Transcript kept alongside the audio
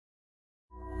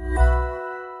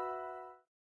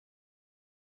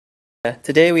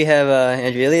Today we have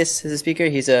Andrew Elias as a speaker.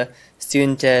 He's a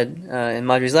student in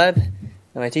Madri's lab at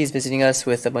MIT. He's visiting us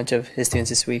with a bunch of his students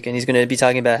this week, and he's going to be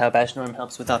talking about how BatchNorm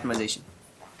helps with optimization.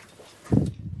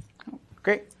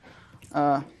 Great.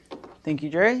 Thank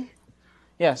you, Jerry.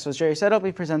 Yeah, so as Jerry said, I'll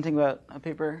be presenting about a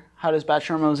paper, How Does Batch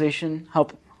Normalization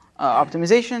Help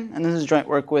Optimization? And this is joint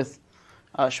work with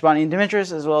Shabani and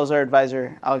Dimitris, as well as our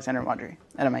advisor, Alexander Madri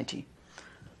at MIT.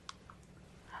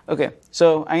 Okay,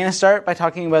 so I'm going to start by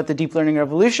talking about the deep learning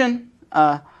revolution.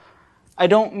 I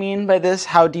don't mean by this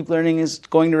how deep learning is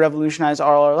going to revolutionize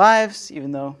all our lives,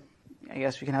 even though I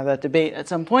guess we can have that debate at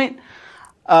some point.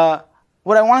 What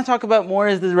I want to talk about more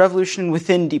is the revolution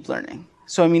within deep learning.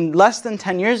 So I mean, less than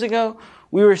 10 years ago,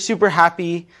 we were super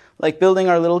happy like building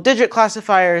our little digit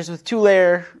classifiers with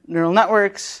 2-layer neural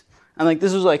networks, and like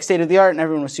this was like state of the art, and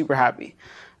everyone was super happy.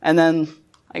 And then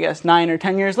I guess 9 or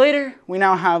 10 years later, we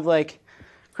now have like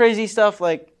crazy stuff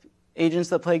like agents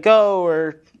that play Go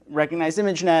or recognize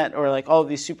ImageNet or like all of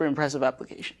these super impressive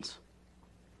applications.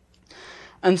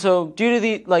 And so due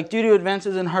to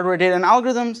advances in hardware data and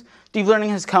algorithms, deep learning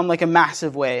has come like a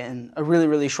massive way in a really,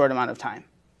 really short amount of time.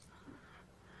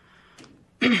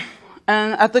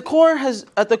 And at the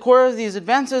core of these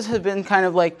advances has been kind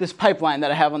of like this pipeline that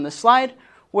I have on this slide,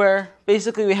 where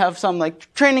basically we have some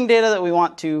like training data that we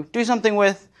want to do something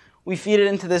with. We feed it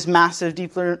into this massive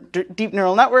deep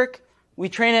neural network. We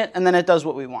train it, and then it does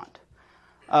what we want.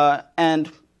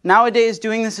 And nowadays,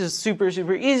 doing this is super,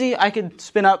 super easy. I could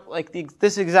spin up like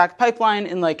this exact pipeline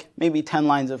in like maybe 10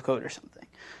 lines of code or something.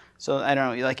 So I don't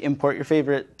know, you like import your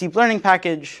favorite deep learning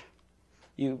package,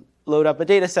 you load up a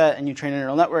data set, and you train a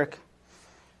neural network.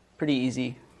 Pretty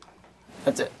easy.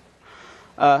 That's it.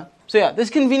 So yeah, this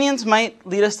convenience might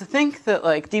lead us to think that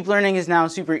like deep learning is now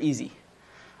super easy.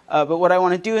 But what I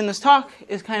want to do in this talk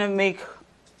is kind of make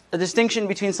a distinction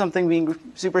between something being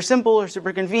super simple or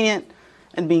super convenient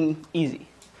and being easy.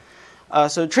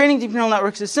 So training deep neural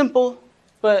networks is simple,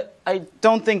 but I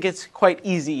don't think it's quite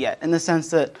easy yet, in the sense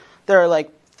that there are like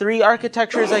 3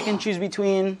 architectures I can choose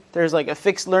between. There's like a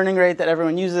fixed learning rate that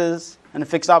everyone uses, and a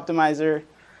fixed optimizer,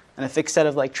 and a fixed set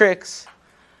of like tricks.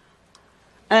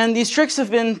 And these tricks have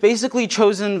been basically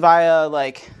chosen via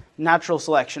like natural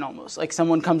selection almost. Like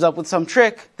someone comes up with some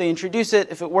trick, they introduce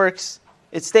it. If it works,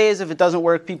 it stays. If it doesn't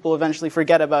work, people eventually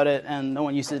forget about it and no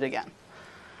one uses it again.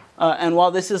 And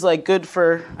while this is like good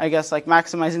for, I guess, like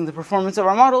maximizing the performance of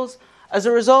our models, as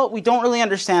a result, we don't really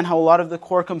understand how a lot of the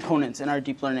core components in our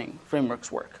deep learning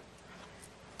frameworks work.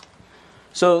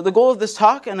 So the goal of this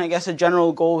talk, and I guess a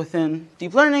general goal within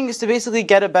deep learning, is to basically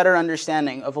get a better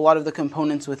understanding of a lot of the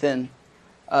components within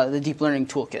the deep learning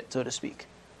toolkit, so to speak.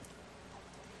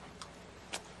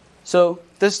 So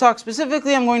this talk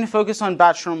specifically, I'm going to focus on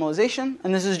batch normalization,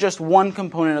 and this is just one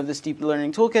component of this deep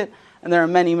learning toolkit, and there are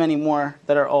many, many more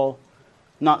that are all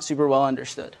not super well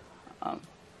understood. But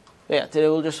yeah, today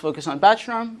we'll just focus on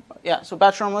BatchNorm. Yeah, so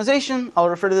batch normalization, I'll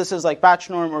refer to this as like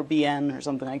BatchNorm or BN or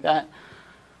something like that.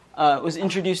 It was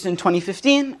introduced in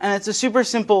 2015, and it's a super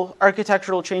simple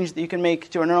architectural change that you can make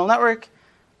to a neural network.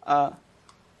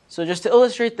 So just to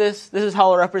illustrate this is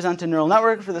how I'll represent a neural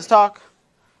network for this talk.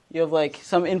 You have like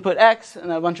some input X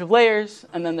and a bunch of layers,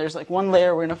 and then there's like one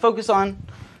layer we're going to focus on.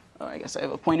 Oh, I guess I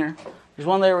have a pointer. There's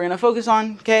one layer we're going to focus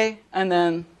on, K, and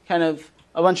then kind of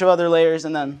a bunch of other layers,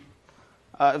 and then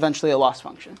eventually a loss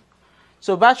function.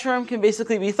 So BatchNorm can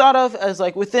basically be thought of as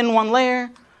like within one layer,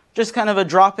 just kind of a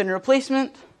drop-in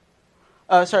replacement.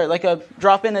 Like a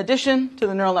drop-in addition to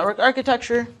the neural network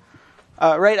architecture,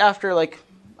 right after like,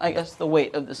 I guess, the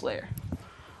weight of this layer.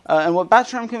 And what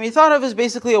BatchNorm can be thought of is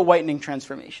basically a whitening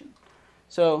transformation.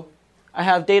 So I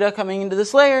have data coming into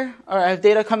this layer, or I have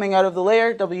data coming out of the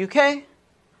layer, WK,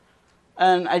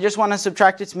 and I just want to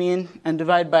subtract its mean and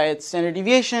divide by its standard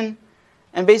deviation,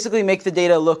 and basically make the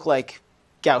data look like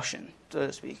Gaussian, so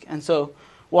to speak. And so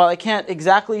while I can't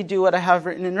exactly do what I have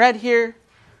written in red here,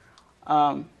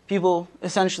 people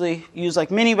essentially use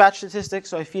like mini batch statistics.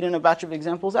 So I feed in a batch of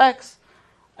examples X,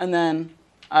 and then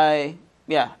I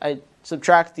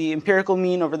subtract the empirical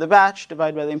mean over the batch,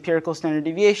 divide by the empirical standard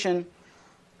deviation,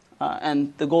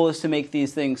 and the goal is to make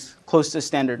these things close to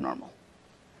standard normal.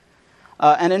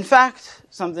 And in fact,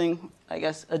 something, I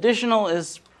guess, additional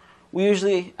is we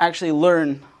usually actually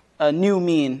learn a new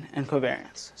mean and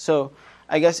covariance. So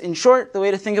I guess in short, the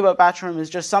way to think about BatchNorm is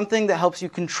just something that helps you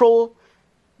control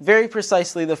very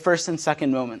precisely the first and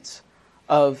second moments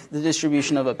of the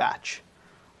distribution of a batch.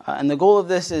 And the goal of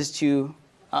this is to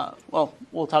well,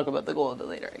 we'll talk about the goal of it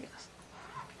later, I guess.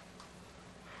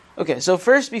 Okay, so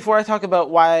first, before I talk about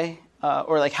why,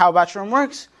 or like how BatchNorm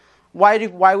works,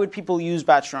 why would people use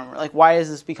BatchNorm? Like, why has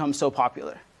this become so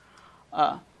popular?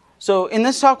 So in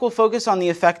this talk, we'll focus on the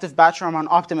effect of BatchNorm on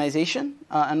optimization.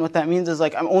 And what that means is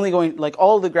like I'm only going, like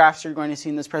all the graphs you're going to see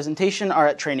in this presentation are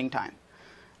at training time.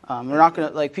 We're not going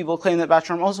to, like people claim that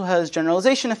BatchNorm also has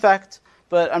generalization effect,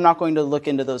 but I'm not going to look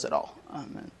into those at all.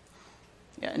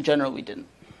 Yeah, in general, we didn't.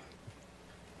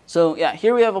 So yeah,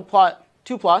 here we have a plot,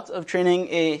 two plots of training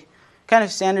a kind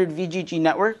of standard VGG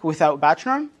network without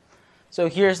BatchNorm. So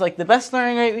here's like the best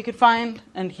learning rate we could find,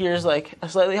 and here's like a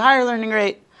slightly higher learning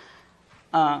rate.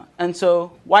 And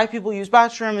so why people use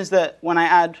BatchNorm is that when I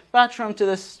add BatchNorm to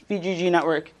this VGG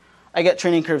network, I get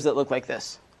training curves that look like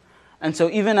this. And so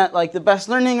even at like the best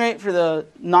learning rate for the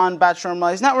non-batch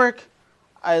normalized network,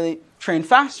 I train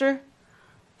faster.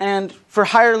 And for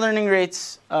higher learning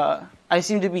rates, I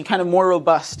seem to be kind of more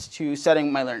robust to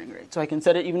setting my learning rate. So I can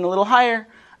set it even a little higher,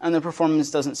 and the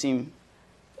performance doesn't seem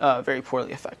very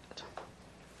poorly affected.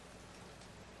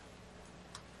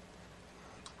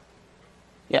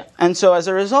 Yeah, and so as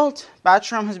a result,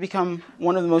 BatchNorm has become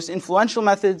one of the most influential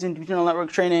methods in deep neural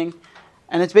network training,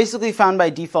 and it's basically found by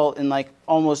default in like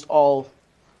almost all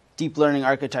deep learning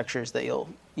architectures that you'll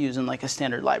use in like a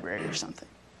standard library or something.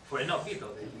 For NLP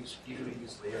though, they usually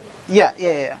use layer.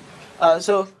 Yeah.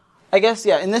 So I guess,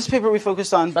 yeah, in this paper we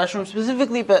focused on BatchNorm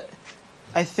specifically, but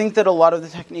I think that a lot of the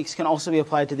techniques can also be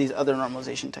applied to these other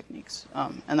normalization techniques,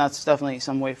 and that's definitely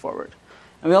some way forward.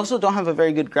 And we also don't have a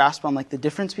very good grasp on like the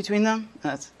difference between them.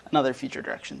 And that's another future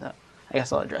direction that I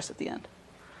guess I'll address at the end.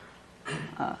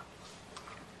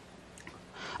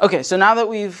 Okay, so now that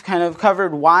we've kind of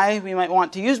covered why we might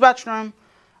want to use BatchNorm,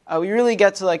 we really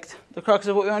get to like the crux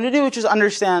of what we want to do, which is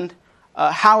understand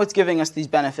how it's giving us these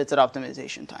benefits at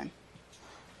optimization time.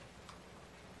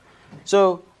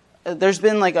 So there's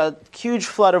been like a huge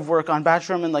flood of work on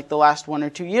BatchNorm in like the last 1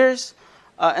 or 2 years.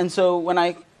 And so when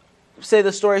I say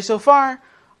the story so far,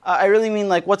 I really mean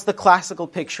like what's the classical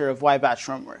picture of why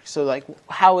BatchNorm works. So like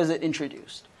how is it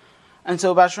introduced? And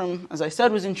so BatchNorm, as I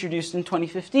said, was introduced in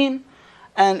 2015.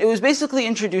 And it was basically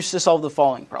introduced to solve the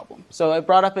following problem. So I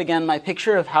brought up again my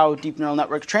picture of how deep neural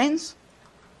network trains.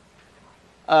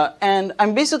 And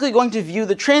I'm basically going to view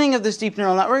the training of this deep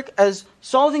neural network as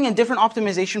solving a different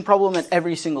optimization problem at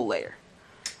every single layer.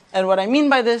 And what I mean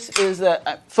by this is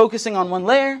that focusing on one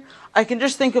layer, I can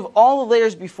just think of all the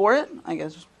layers before it, I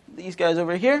guess these guys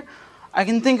over here. I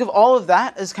can think of all of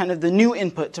that as kind of the new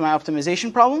input to my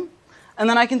optimization problem. And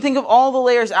then I can think of all the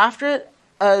layers after it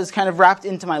as kind of wrapped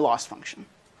into my loss function.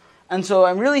 And so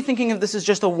I'm really thinking of this as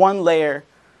just a one-layer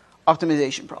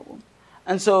optimization problem.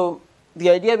 And so the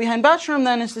idea behind BatchNorm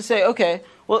then is to say, okay,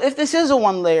 well, if this is a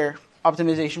one-layer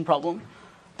optimization problem,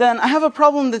 then I have a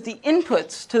problem that the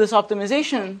inputs to this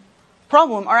optimization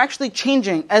problem are actually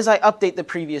changing as I update the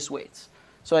previous weights.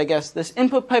 So I guess this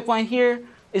input pipeline here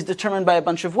is determined by a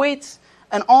bunch of weights,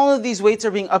 and all of these weights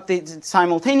are being updated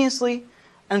simultaneously.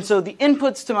 And so the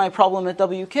inputs to my problem at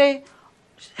WK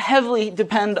heavily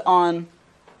depend on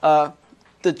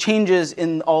the changes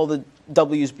in all the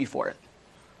W's before it.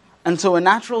 And so a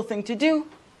natural thing to do,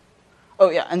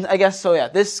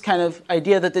 this kind of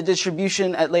idea that the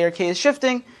distribution at layer K is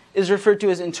shifting is referred to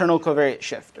as internal covariate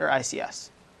shift, or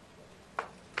ICS.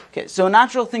 Okay, so a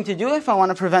natural thing to do if I want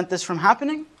to prevent this from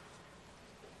happening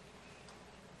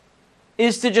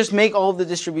is to just make all of the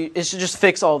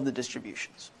fix all of the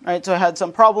distributions, right? So I had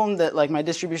some problem that like my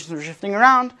distributions were shifting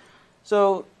around,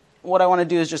 so what I want to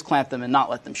do is just clamp them and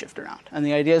not let them shift around. And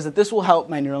the idea is that this will help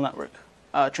my neural network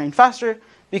train faster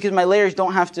because my layers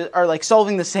are like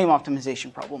solving the same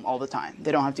optimization problem all the time.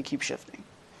 They don't have to keep shifting.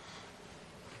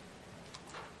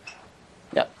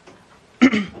 Yep.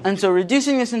 And so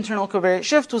reducing this internal covariate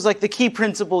shift was like the key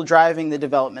principle driving the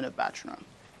development of BatchNorm.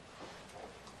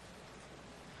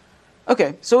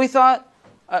 Okay, so we thought,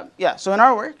 so in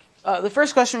our work, the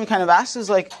first question we kind of asked is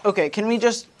like, okay, can we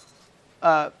just,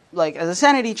 like as a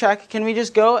sanity check, can we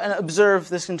just go and observe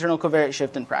this internal covariate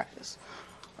shift in practice?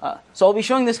 So I'll be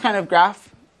showing this kind of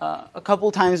graph a couple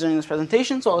times during this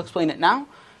presentation, so I'll explain it now.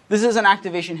 This is an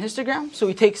activation histogram. So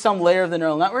we take some layer of the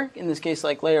neural network, in this case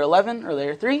like layer 11 or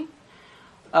layer 3.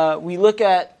 We look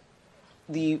at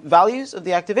the values of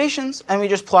the activations, and we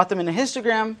just plot them in a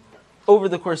histogram over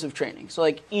the course of training. So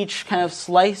like each kind of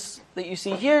slice that you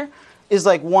see here is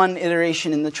like one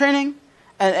iteration in the training,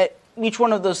 and at each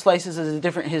one of those slices is a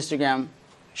different histogram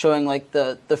showing like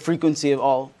the frequency of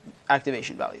all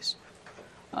activation values.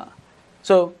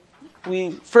 So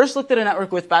we first looked at a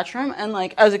network with BatchNorm, and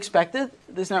like as expected,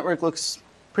 this network looks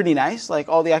pretty nice. Like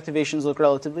all the activations look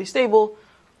relatively stable.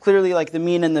 Clearly, like the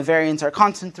mean and the variance are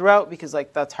constant throughout because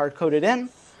like that's hard coded in.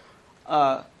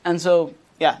 And so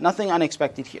yeah, nothing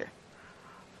unexpected here.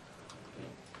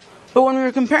 But when we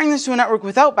were comparing this to a network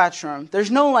without BatchNorm,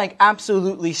 there's no like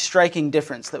absolutely striking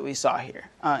difference that we saw here,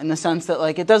 in the sense that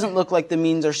like it doesn't look like the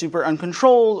means are super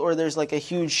uncontrolled or there's like a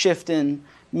huge shift in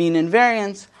mean and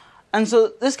variance. And so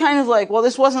this kind of like, well,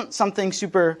 this wasn't something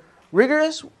super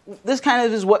rigorous. This kind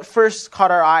of is what first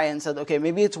caught our eye and said, okay,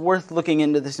 maybe it's worth looking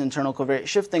into this internal covariate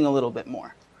shifting a little bit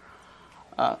more.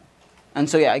 And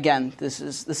so yeah, again, this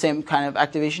is the same kind of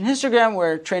activation histogram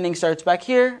where training starts back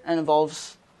here and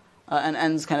evolves and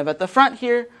ends kind of at the front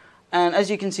here. And as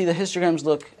you can see, the histograms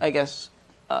look, I guess,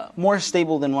 more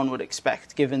stable than one would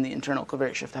expect, given the internal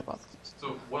covariate shift hypothesis.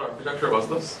 So what architecture was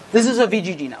this? This is a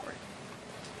VGG network.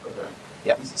 Okay.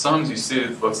 Yeah. Sometimes you see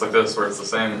it looks like this, where it's the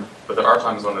same, but there are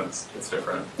times when it's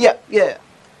different.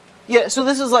 Yeah, so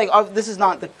this is like this is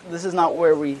not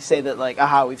where we say that like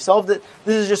aha we've solved it.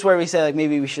 This is just where we say like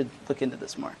maybe we should look into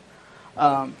this more.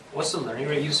 What's the learning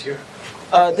rate used here?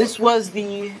 This was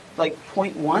the like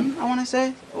 0.1 I want to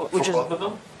say, which For is both of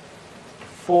them?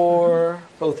 for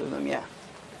both of them. Yeah.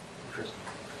 Interesting.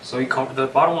 So the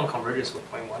bottom one converges with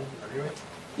 0.1 learning rate?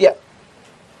 Yeah.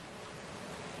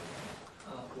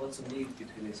 What's the mean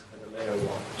between this kind of layer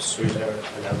 1, 3 layer,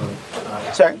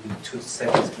 11? Sorry? 2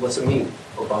 seconds. What's the mean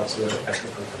about the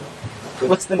actual control?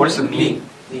 What's the What is the mean?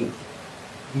 Mean.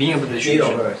 Mean of the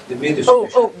distribution? The mean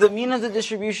distribution. The mean of the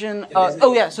distribution.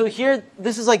 So here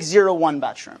this is like 0, 1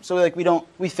 BatchNorm. So like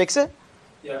we fix it,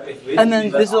 Yeah, if and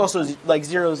then this is also like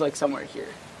 0 is like somewhere here.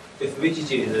 If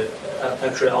VGG is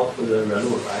actually output the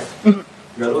ReLU, right?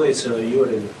 Mm-hmm. ReLU is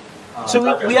usually.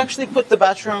 So we actually put the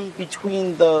BatchNorm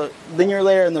between the linear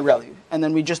layer and the ReLU, and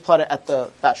then we just plot it at the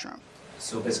BatchNorm.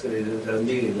 So basically, the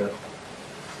mean is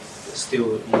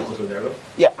still equal to 0.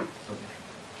 Yeah. Okay.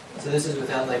 So this is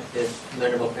without like the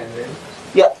learnable parameters?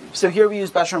 Yeah, so here we use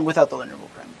BatchNorm without the learnable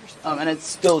parameters. And it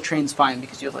still trains fine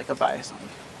because you have like a bias on it.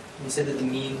 You said that the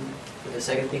mean for the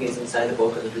second thing is inside the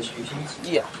bulk of the distributions?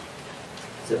 Yeah.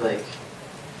 Is it like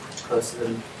close to the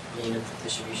mean of the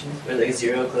distributions? Or like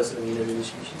 0 close to the mean of the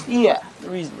distributions? Yeah,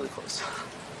 reasonably close.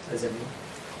 What does that mean?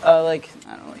 Like,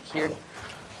 I don't know, like here.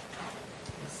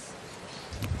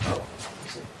 Oh.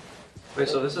 Wait,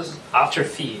 so this is after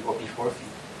phi or before phi?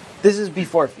 This is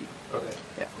before phi. Okay.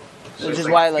 Yeah. So Which it's is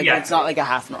like why like phi it's not like a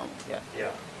half normal. Yeah.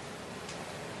 Yeah.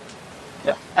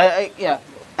 Yeah. Yeah.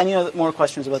 Any other more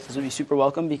questions about this would be super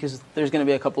welcome because there's going to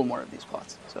be a couple more of these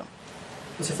plots. So.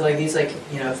 So for like these, like,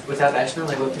 you know, without BatchNorm,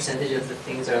 like what percentage of the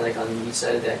things are like on each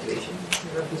side of the activation?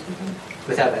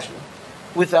 Without BatchNorm?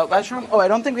 Without BatchNorm? Oh, I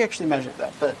don't think we actually measured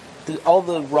that, but all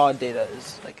the raw data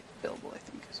is like available, I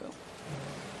think.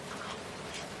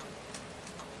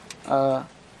 So.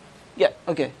 Yeah.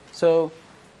 Okay. So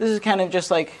this is kind of just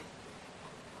like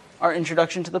our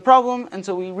introduction to the problem, and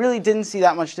so we really didn't see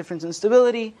that much difference in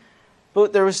stability,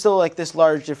 but there was still like this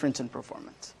large difference in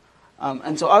performance.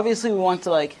 And so obviously we want to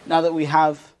like, now that we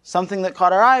have something that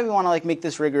caught our eye, we want to like make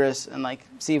this rigorous and like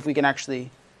see if we can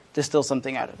actually distill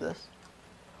something out of this.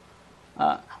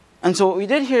 And so what we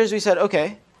did here is we said,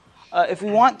 okay, if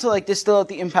we want to like distill out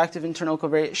the impact of internal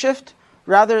covariate shift,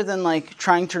 rather than like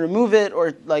trying to remove it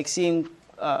or like seeing,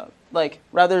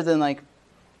 rather than like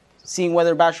seeing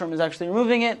whether BatchNorm is actually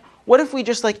removing it, what if we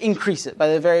just like increase it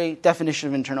by the very definition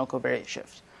of internal covariate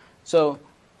shift? So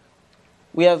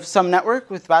we have some network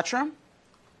with BatchNorm,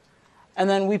 and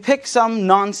then we pick some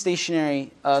non-stationary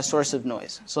source of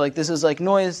noise. So like this is like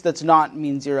noise that's not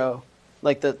mean 0.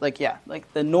 Like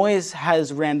the noise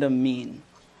has random mean.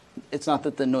 It's not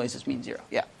that the noise is mean 0.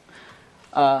 Yeah.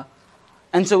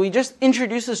 And so we just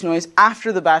introduce this noise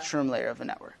after the BatchNorm layer of a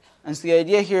network. And so the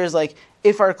idea here is like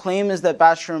if our claim is that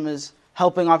BatchNorm is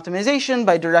helping optimization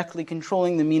by directly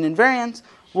controlling the mean and variance,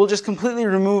 we'll just completely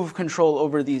remove control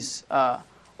over these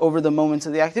over the moments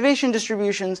of the activation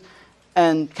distributions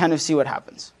and kind of see what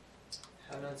happens.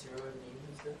 How non-zero are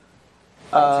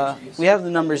the mean? We have the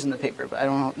numbers in the paper, but I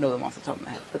don't know them off the top of my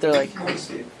head. But they're like,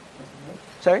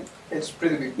 sorry? It's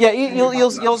pretty big. Yeah,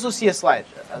 you'll also see a slide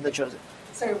that shows it.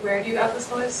 Sorry, where do you add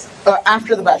this noise?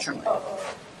 After the BatchNorm layer.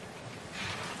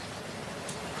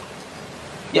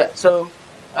 Yeah, so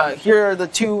here are the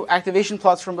two activation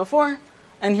plots from before,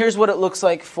 and here's what it looks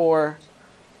like for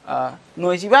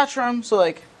noisy BatchNorm. So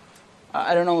like,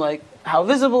 I don't know like how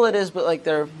visible it is, but like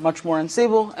they're much more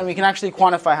unstable, and we can actually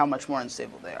quantify how much more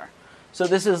unstable they are. So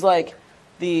this is like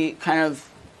the kind of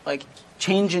like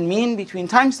change in mean between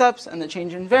time steps and the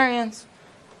change in variance.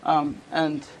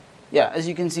 And yeah, as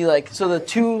you can see, like, so the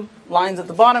two lines at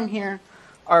the bottom here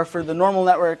are for the normal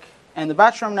network and the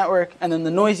BatchNorm network, and then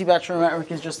the noisy BatchNorm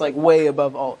network is just like way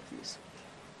above all of these.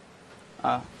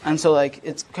 And so like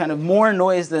it's kind of more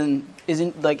noise than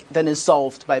is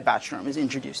solved by BatchNorm is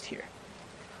introduced here.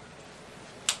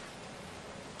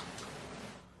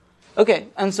 Okay,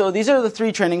 and so these are the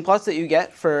three training plots that you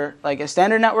get for like a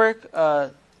standard network,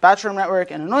 a BatchNorm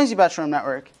network, and a noisy BatchNorm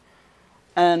network.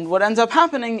 And what ends up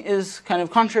happening is kind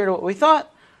of contrary to what we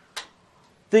thought.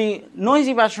 The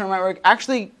noisy BatchNorm network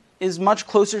actually is much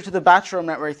closer to the BatchNorm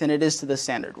network than it is to the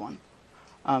standard one.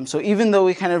 So even though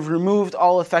we kind of removed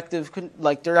all effective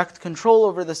like direct control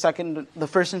over the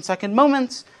first and second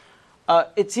moments,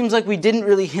 it seems like we didn't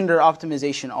really hinder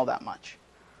optimization all that much.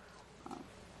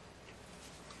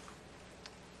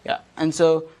 Yeah, and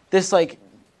so this like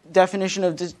definition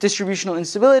of distributional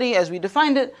instability, as we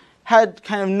defined it, had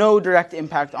kind of no direct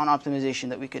impact on optimization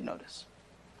that we could notice.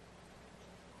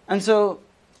 And so,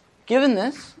 given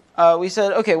this, we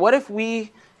said, okay, what if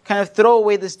we kind of throw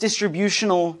away this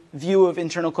distributional view of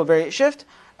internal covariate shift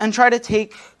and try to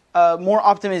take a more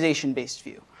optimization-based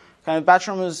view? Kind of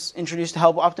BatchNorm was introduced to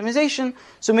help optimization,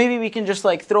 so maybe we can just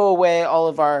like throw away all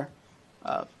of our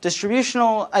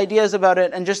distributional ideas about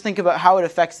it and just think about how it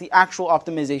affects the actual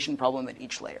optimization problem at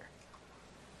each layer.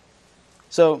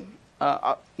 So,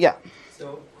 yeah.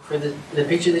 So for the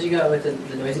picture that you got with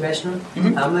the noisy BatchNorm,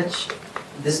 how much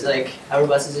how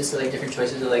robust is this to like different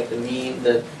choices of like the mean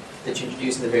that you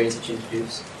introduce and the variance that you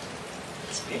introduce?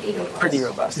 It's pretty robust. Pretty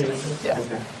robust. Yeah.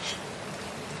 Okay.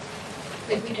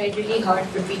 Like we tried really hard,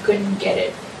 but we couldn't get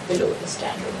it below the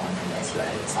standard one unless you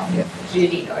had something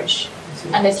really large.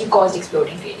 Unless you caused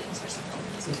exploding gradients or something.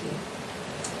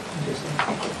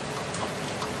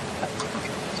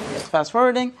 Fast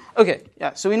forwarding. Okay,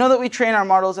 yeah. So we know that we train our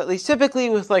models at least typically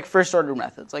with like first order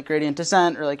methods, like gradient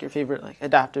descent or like your favorite like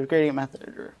adaptive gradient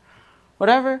method or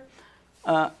whatever.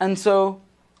 And so,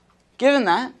 given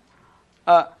that,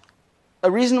 a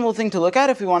reasonable thing to look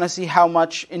at if we want to see how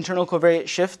much internal covariate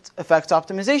shift affects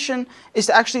optimization is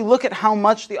to actually look at how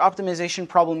much the optimization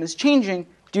problem is changing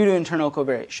due to internal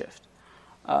covariate shift.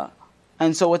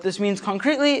 And so what this means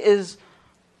concretely is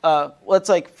let's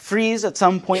like freeze at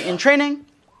some point in training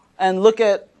and look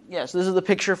at, so this is the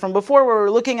picture from before where we're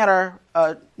looking at our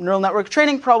neural network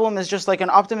training problem as just like an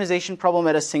optimization problem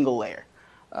at a single layer,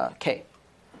 K.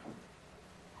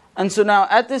 And so now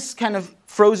at this kind of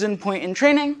frozen point in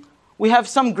training, we have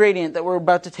some gradient that we're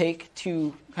about to take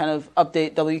to kind of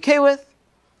update WK with.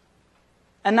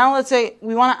 And now let's say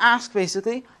we want to ask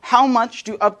basically, how much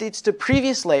do updates to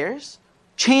previous layers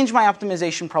change my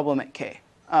optimization problem at K,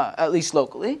 at least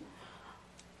locally?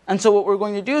 And so what we're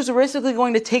going to do is we're basically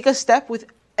going to take a step with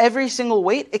every single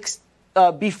weight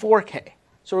before K.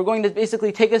 So we're going to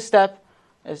basically take a step,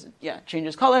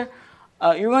 changes color.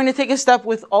 You're going to take a step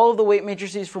with all of the weight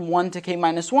matrices from 1 to K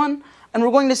minus 1, and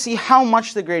we're going to see how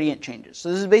much the gradient changes. So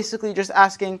this is basically just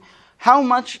asking how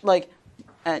much,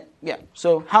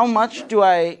 so how much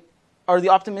are the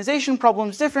optimization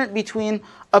problems different between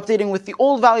updating with the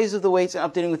old values of the weights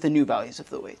and updating with the new values of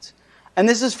the weights. And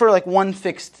this is for like one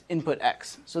fixed input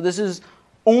x. So this is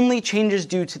only changes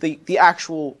due to the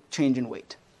actual change in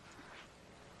weight.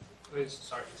 Wait,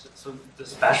 sorry. So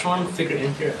does BatchNorm figure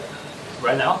in here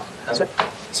right now? Sorry?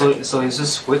 So is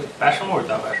this with BatchNorm or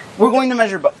without BatchNorm? We're going to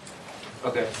measure both.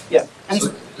 Okay. Yeah. And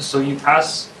so you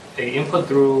pass a input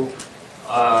through,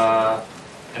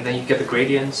 and then you get the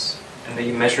gradients, and then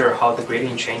you measure how the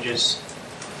gradient changes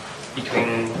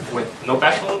with no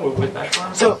BatchNorm or with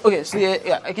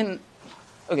BatchNorm?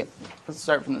 Okay, let's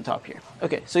start from the top here.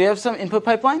 Okay, so you have some input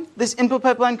pipeline. This input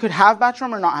pipeline could have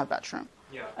BatchNorm or not have BatchNorm.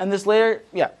 Yeah. And this layer,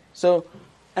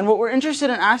 and what we're interested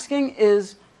in asking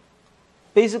is,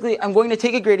 basically, I'm going to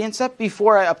take a gradient step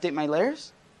before I update my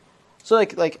layers. So I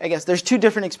guess there's two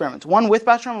different experiments, one with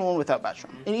BatchNorm and one without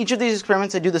BatchNorm. In each of these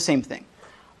experiments, I do the same thing.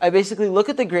 I basically look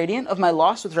at the gradient of my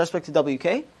loss with respect to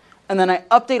WK, and then I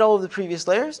update all of the previous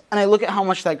layers, and I look at how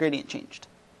much that gradient changed.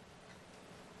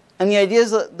 And the idea is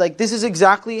that this is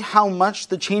exactly how much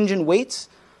the change in weights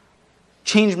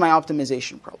changed my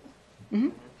optimization problem. Mm-hmm.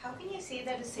 How can you say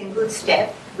that a single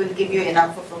step will give you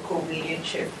enough of a covariant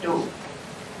shift to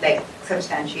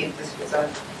substantiate this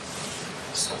result?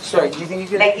 Sorry, do you think you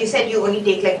could... Like you said, you only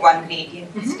take one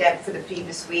gradient step for the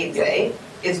previous weights, right?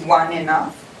 Is one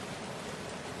enough?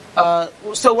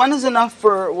 So one is enough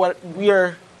for what we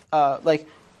are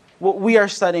what we are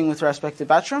studying with respect to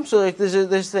BatchNorm. So there's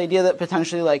this idea that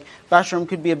potentially BatchNorm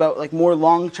could be about more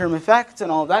long-term effects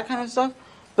and all of that kind of stuff.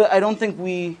 But I don't think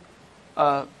we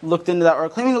looked into that or are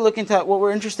claiming to look into that. What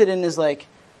we're interested in is the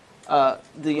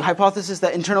hypothesis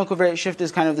that internal covariate shift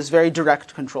is kind of this very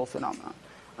direct control phenomenon.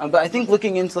 But I think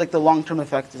looking into the long-term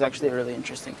effect is actually a really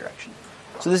interesting direction.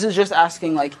 So this is just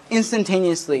asking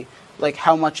instantaneously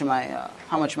how much am I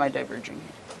diverging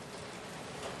here?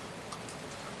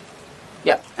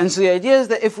 Yeah, and so the idea is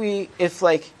that if we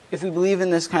believe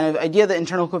in this kind of idea that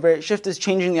internal covariate shift is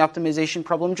changing the optimization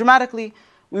problem dramatically,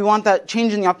 we want that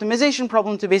change in the optimization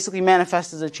problem to basically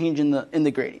manifest as a change in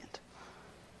the gradient.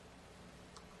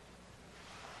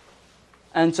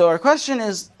 And so our question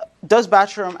is, does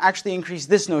BatchNorm actually increase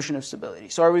this notion of stability?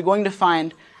 So are we going to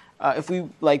find, if we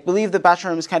believe that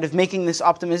BatchNorm is kind of making this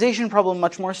optimization problem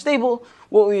much more stable,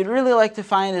 what we would really like to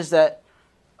find is that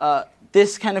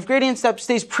this kind of gradient step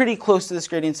stays pretty close to this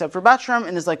gradient step for BatchNorm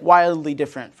and is wildly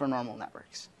different for normal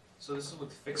networks. So this is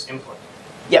with fixed input.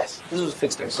 Yes, this was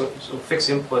fixed input. So fixed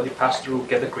input, you pass through,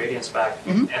 get the gradients back,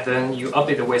 and then you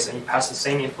update the weights and you pass the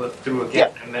same input through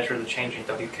again and measure the change in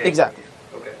WK. Exactly.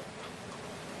 Okay.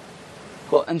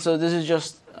 Cool. And so this is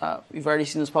just, we've already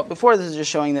seen this plot before. This is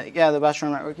just showing that, yeah, the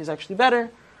BatchNorm network is actually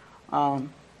better. And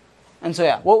so,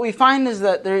 yeah, what we find is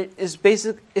that there is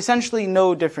essentially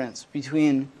no difference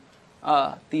between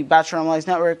the batch normalized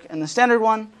network and the standard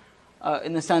one,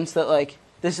 in the sense that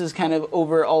this is kind of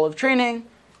over all of training.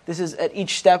 This is at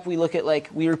each step we look at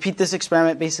we repeat this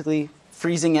experiment basically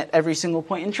freezing at every single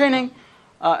point in training,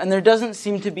 and there doesn't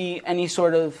seem to be any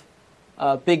sort of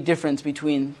big difference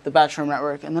between the BatchNorm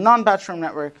network and the non-BatchNorm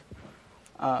network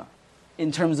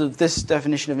in terms of this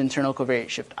definition of internal covariate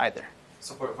shift either.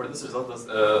 So for this result, does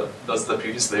the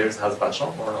previous layers has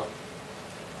BatchNorm or not?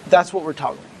 That's what we're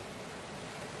toggling.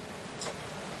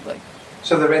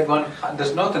 So the red one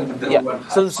does not, and the blue one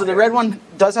has. So the red one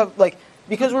does have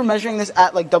because we're measuring this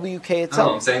at WK itself.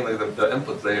 No, I'm saying the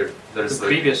input layer. There's The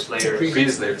previous layers.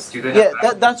 previous layers. Do they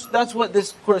have That's what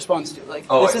this corresponds to.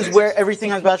 Oh, this I is see. where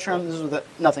everything has BatchNorm. This is where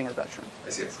nothing has BatchNorm. I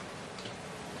see.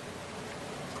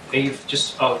 And you've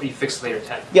just you fixed layer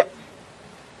 10. Yep.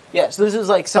 Yeah. So this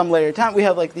is some layer 10. We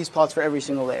have these plots for every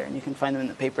single layer, and you can find them in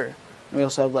the paper. And we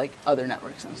also have other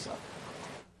networks and stuff.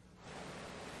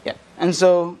 Yeah. And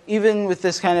so even with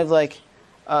this kind of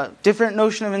different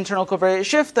notion of internal covariate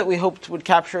shift that we hoped would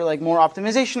capture more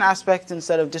optimization aspects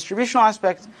instead of distributional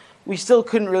aspects, we still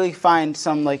couldn't really find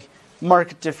some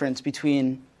marked difference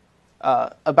between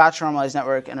a batch normalized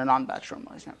network and a non-batch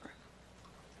normalized network.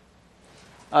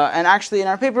 And actually in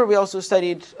our paper we also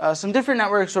studied some different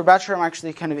networks where BatchNorm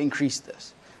actually kind of increased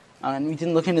this. And we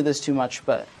didn't look into this too much,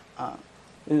 but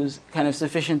it was kind of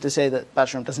sufficient to say that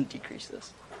BatchNorm doesn't decrease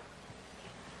this.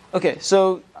 Okay,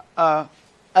 so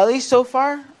at least so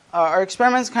far, our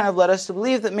experiments kind of led us to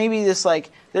believe that maybe this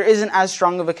there isn't as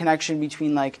strong of a connection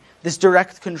between this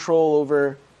direct control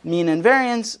over mean and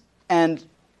variance and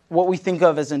what we think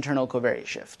of as internal covariate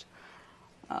shift.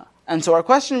 And so our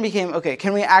question became, okay,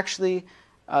 can we actually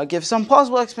give some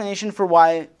plausible explanation for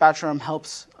why BatchNorm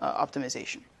helps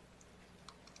optimization?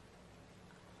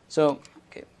 So,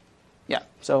 okay, yeah.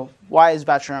 So why is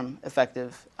BatchNorm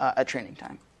effective at training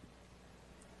time?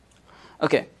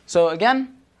 Okay, so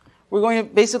again, we're going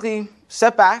to basically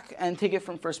step back and take it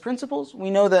from first principles.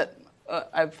 We know that,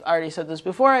 I've already said this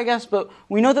before, I guess, but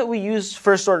we know that we use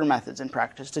first-order methods in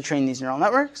practice to train these neural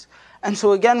networks. And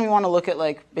so again, we want to look at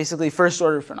basically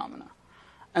first-order phenomena.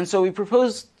 And so we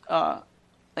proposed a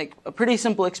pretty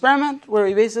simple experiment where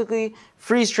we basically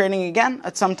freeze training again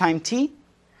at some time t,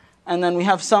 and then we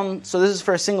have so this is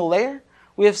for a single layer,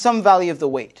 we have some value of the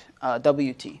weight,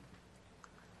 wt.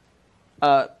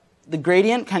 The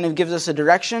gradient kind of gives us a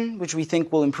direction which we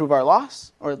think will improve our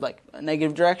loss, or a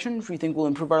negative direction which we think will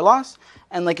improve our loss.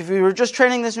 And if we were just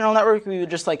training this neural network, we would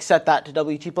just set that to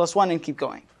wt plus 1 and keep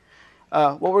going.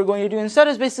 What we're going to do instead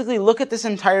is basically look at this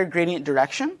entire gradient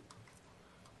direction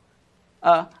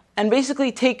and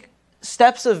basically take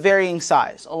steps of varying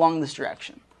size along this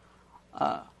direction.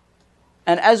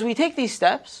 And as we take these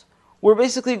steps, we're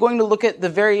basically going to look at the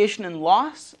variation in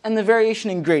loss and the variation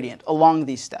in gradient along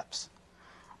these steps.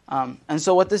 And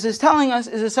so what this is telling us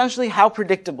is essentially how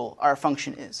predictable our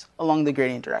function is along the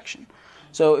gradient direction.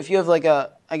 So if you have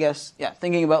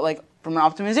thinking about from an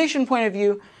optimization point of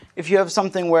view, if you have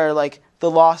something where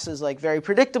the loss is very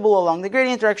predictable along the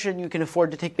gradient direction, you can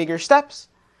afford to take bigger steps.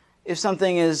 If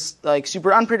something is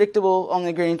super unpredictable along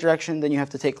the gradient direction, then you have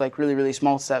to take really, really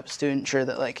small steps to ensure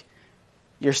that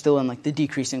you're still in the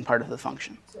decreasing part of the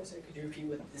function. So could you repeat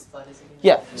what this plot is again?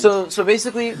 Yeah. So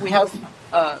basically we have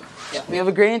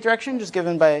a gradient direction just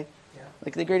given by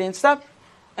the gradient step,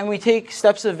 and we take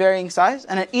steps of varying size,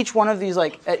 and at each one of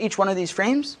these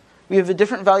frames we have a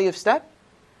different value of step,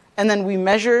 and then we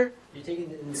measure. You're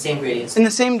taking it in the same gradients. In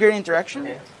the same gradient direction.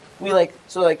 Okay. We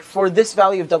for this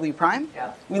value of w prime,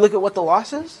 we look at what the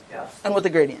loss is and what the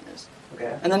gradient is.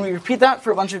 Okay. And then we repeat that for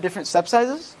a bunch of different step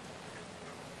sizes.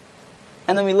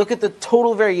 And then we look at the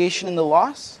total variation in the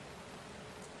loss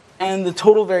and the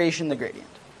total variation in the gradient.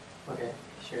 Okay,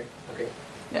 sure. Okay.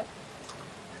 Yeah.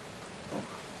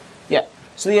 Yeah.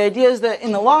 So the idea is that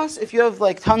in the loss, if you have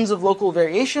like tons of local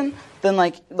variation, then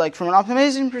like from an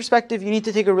optimization perspective, you need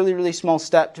to take a really, really small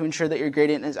step to ensure that your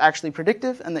gradient is actually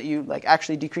predictive and that you like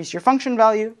actually decrease your function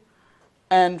value.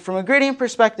 And from a gradient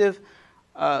perspective,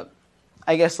 I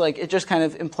guess like it just kind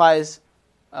of implies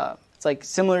it's like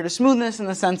similar to smoothness in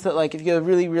the sense that like if you have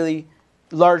really, really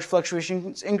large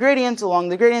fluctuations in gradients along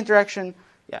the gradient direction,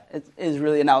 yeah, it is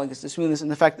really analogous to smoothness in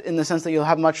the sense that you'll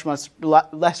have much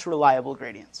less reliable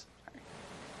gradients.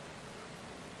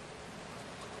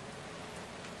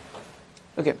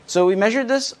 Okay, so we measured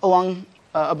this along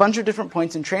a bunch of different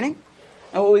points in training,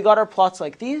 and what we got are plots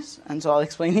like these, and so I'll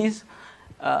explain these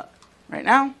right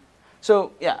now.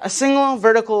 So yeah, a single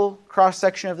vertical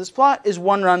cross-section of this plot is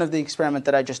one run of the experiment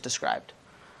that I just described.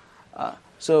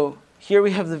 So here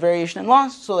we have the variation in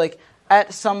loss, so like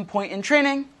at some point in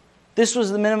training, this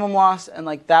was the minimum loss, and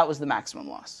like that was the maximum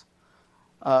loss.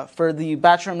 For the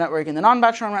BatchNorm network and the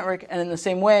non-BatchNorm network, and in the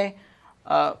same way,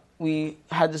 we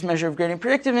had this measure of gradient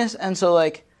predictiveness, and so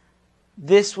like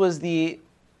this was the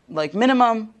like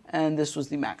minimum, and this was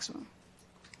the maximum.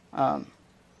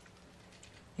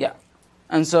 Yeah,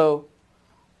 and so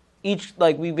each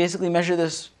like we basically measure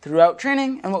this throughout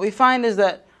training, and what we find is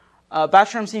that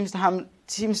BatchNorm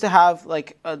seems to have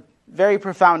like a very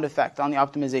profound effect on the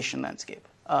optimization landscape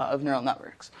of neural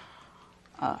networks.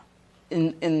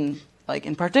 In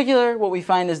particular, what we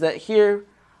find is that here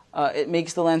it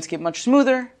makes the landscape much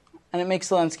smoother, and it makes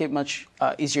the landscape much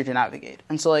easier to navigate.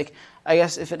 And so like, I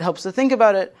guess if it helps to think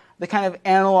about it, the kind of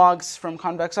analogs from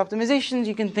convex optimizations,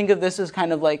 you can think of this as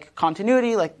kind of like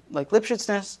continuity, like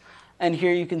Lipschitzness, and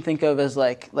here you can think of as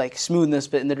like smoothness,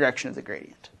 but in the direction of the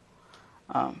gradient.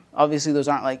 Obviously, those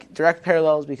aren't like direct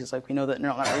parallels because like we know that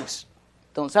neural networks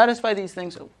don't satisfy these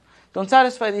things,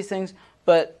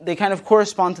 but they kind of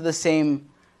correspond to the same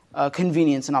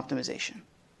convenience in optimization,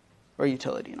 or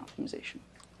utility in optimization.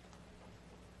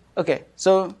 Okay,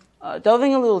 so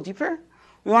delving a little deeper,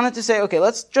 we wanted to say, okay,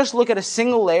 let's just look at a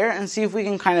single layer and see if we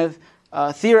can kind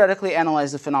of theoretically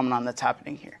analyze the phenomenon that's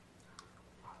happening here.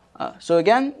 So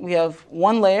again, we have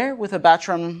one layer with a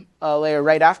BatchNorm layer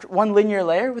right after, one linear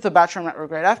layer with a BatchNorm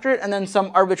network right after it, and then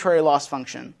some arbitrary loss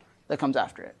function that comes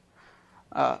after it.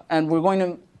 And we're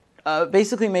going to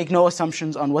basically make no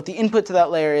assumptions on what the input to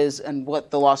that layer is and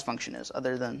what the loss function is,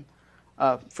 other than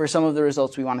for some of the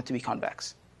results we want it to be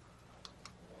convex.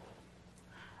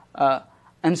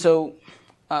 And so,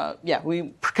 yeah,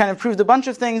 we kind of proved a bunch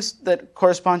of things that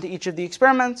correspond to each of the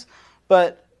experiments,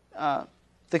 but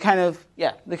the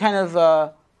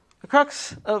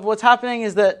crux of what's happening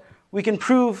is that we can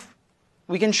show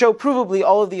provably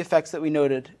all of the effects that we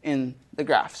noted in the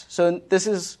graphs. So this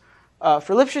is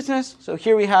for Lipschitzness. So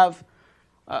here we have,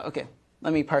 okay,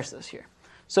 let me parse this here.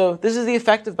 So this is the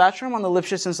effect of BatchNorm on the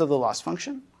Lipschitzness of the loss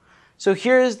function. So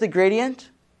here is the gradient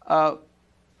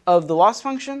of the loss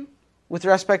function with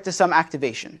respect to some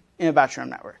activation in a BatchNorm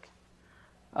network.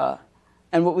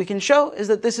 And what we can show is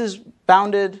that this is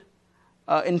bounded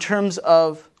in terms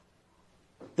of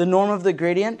the norm of the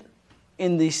gradient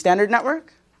in the standard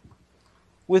network,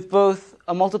 with both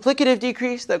a multiplicative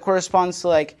decrease that corresponds to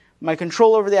like my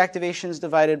control over the activations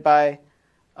divided by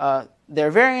their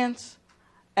variance,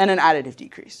 and an additive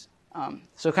decrease.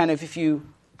 So kind of if you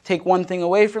take one thing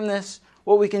away from this,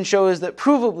 what we can show is that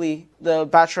provably the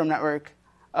BatchNorm network,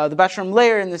 the BatchNorm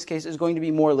layer in this case, is going to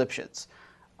be more Lipschitz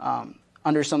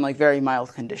under some like very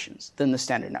mild conditions than the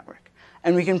standard network.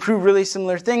 And we can prove really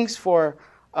similar things for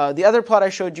the other plot I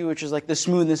showed you, which is like the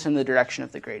smoothness in the direction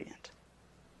of the gradient.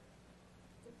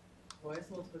 Why is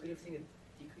the multiplicative thing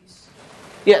a decrease?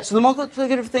 Yeah, so the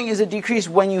multiplicative thing is a decrease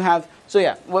when you have, so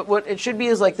yeah, what it should be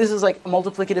is like, this is like a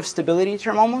multiplicative stability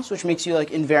term almost, which makes you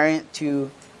like invariant to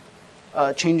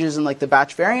changes in like the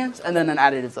batch variance, and then an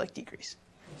additive like decrease.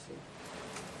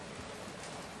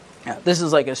 Yeah, this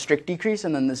is like a strict decrease,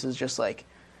 and then this is just like,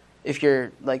 if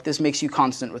you're like, this makes you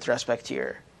constant with respect to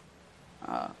your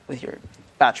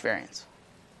batch variance.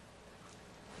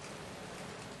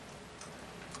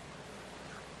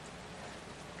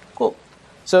 Cool.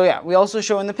 So yeah, we also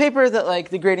show in the paper that like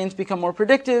the gradients become more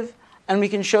predictive, and we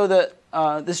can show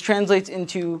that this translates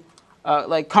into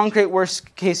like concrete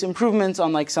worst case improvements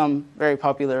on like some very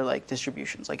popular like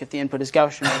distributions, like if the input is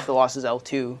Gaussian, or if the loss is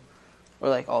L2, or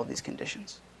like all of these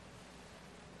conditions.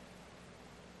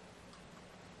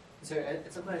 So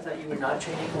at some point I thought you were not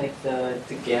training like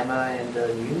the gamma and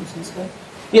the mu's and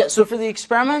stuff? Yeah, so for the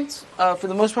experiments, for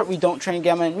the most part we don't train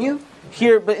gamma and mu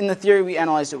here, but in the theory we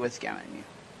analyzed it with gamma and mu.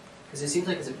 Because it seems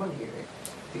like it's important here, right?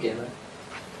 The gamma.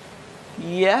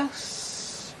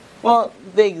 Yes. Well,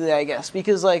 vaguely I guess,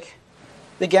 because like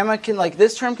the gamma can, like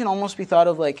this term can almost be thought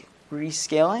of like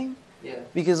rescaling, Yeah.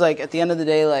 Because like at the end of the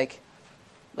day, like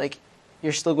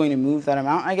you're still going to move that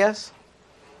amount, I guess.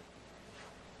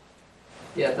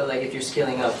 Yeah, but like if you're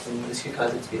scaling up, then this could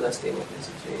cause it to be less stable, for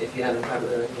instance, right? If you haven't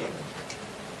properly learned gamma.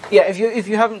 Yeah, if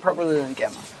you haven't properly learned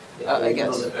gamma, Yeah, I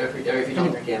guess. Or if you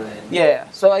don't learn gamma. And Yeah.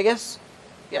 So I guess,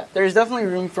 yeah, there's definitely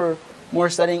room for more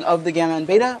studying of the gamma and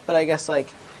beta, but I guess like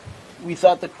we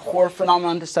thought the core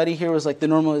phenomenon to study here was like the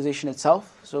normalization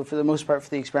itself. So for the most part, for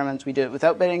the experiments, we did it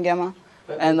without beta and gamma.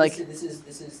 But And like, this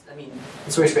is I mean,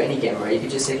 this works for any gamma, right? You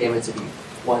could just say gamma to be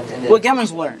 1, and then. well,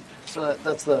 gamma's learned, so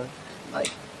that's the like.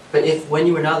 But if when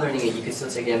you were not learning it, you could still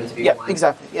say gamma to be Yeah, 1.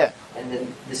 exactly. Yeah. And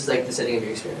then this is like the setting of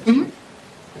your experiment. Mhm.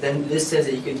 But then this says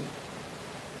that you could.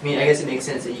 I mean, I guess it makes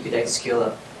sense that you could actually scale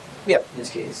up. Yeah. In this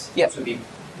case. Yeah. Which would be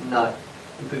not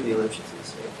improve the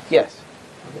efficiencies, right? Yes.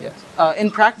 Okay. Yes.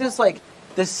 In practice, like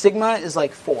this sigma is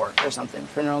like 4 or something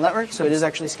for neural networks, so it is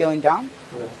actually scaling down.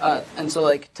 Okay. And so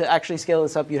like to actually scale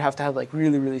this up, you'd have to have like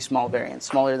really, really small variants,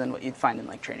 smaller than what you'd find in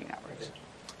like training networks. Okay.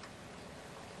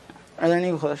 Are there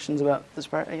any questions about this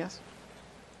part, I guess?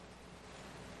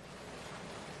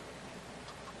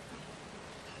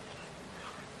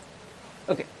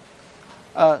 Okay.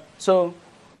 So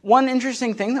one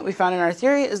interesting thing that we found in our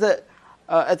theory is that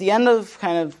at the end of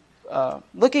kind of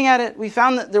looking at it, we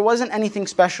found that there wasn't anything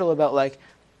special about like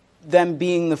them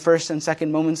being the first and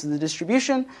second moments of the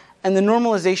distribution, and the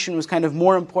normalization was kind of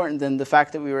more important than the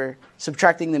fact that we were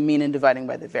subtracting the mean and dividing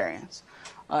by the variance.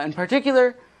 In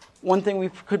particular, one thing we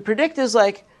could predict is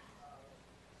like,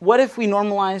 what if we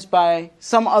normalize by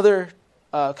some other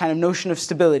kind of notion of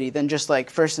stability than just like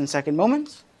first and second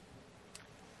moments?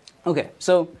 Okay,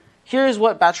 so here's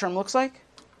what BatchNorm looks like.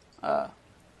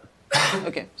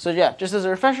 Okay, so yeah, just as a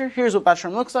refresher, here's what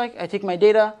BatchNorm looks like. I take my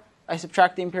data, I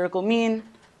subtract the empirical mean,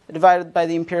 I divide it by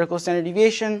the empirical standard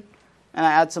deviation, and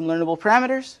I add some learnable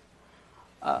parameters.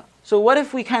 So what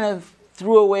if we kind of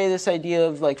threw away this idea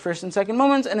of like first and second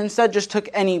moments and instead just took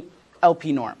any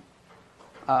LP norm?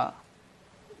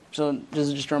 So this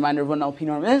is just a reminder of what an LP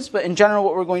norm is, but in general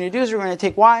what we're going to do is we're going to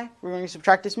take y, we're going to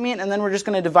subtract this mean, and then we're just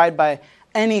going to divide by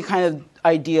any kind of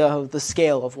idea of the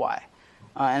scale of y.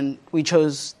 And we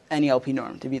chose any LP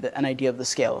norm to be an idea of the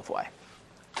scale of y.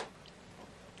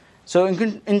 So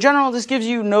in general, this gives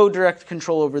you no direct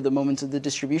control over the moments of the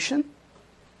distribution.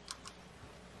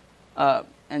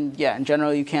 And yeah, in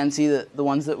general, you can see that the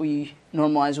ones that we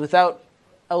normalize without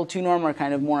L2 norm are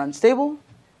kind of more unstable.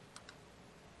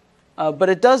 But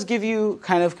it does give you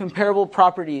kind of comparable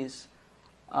properties.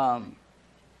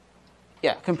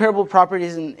 Comparable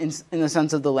properties in the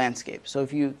sense of the landscape. So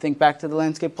if you think back to the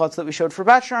landscape plots that we showed for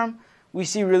BatchNorm, we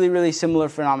see really, really similar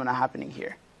phenomena happening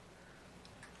here.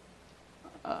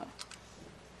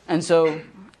 And so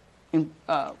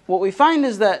what we find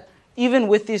is that even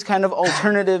with these kind of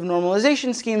alternative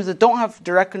normalization schemes that don't have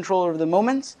direct control over the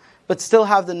moments, but still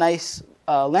have the nice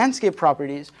landscape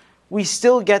properties, we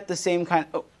still get the same kind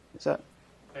of... Oh, is that?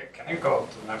 Hey, can you go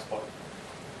to the next plot?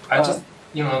 I just...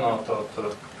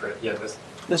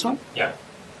 This one? Yeah.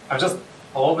 I'm just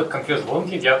a little bit confused.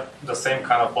 Wouldn't you get the same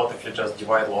kind of plot if you just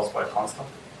divide loss by a constant?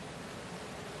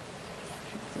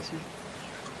 This one?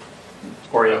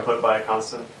 Or input by a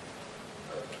constant.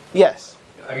 Yes.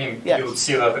 I mean, Yes. you would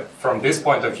see that from this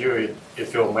point of view,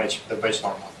 it will match the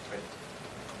BatchNorm, right?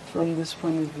 From this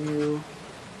point of view,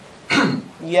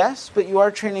 yes, but you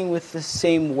are training with the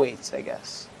same weights, I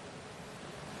guess.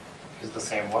 It's the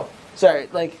same what? Sorry,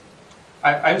 like...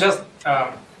 I'm just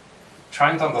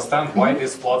trying to understand why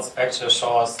these plots actually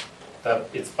show us that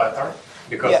it's better.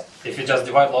 Because if you just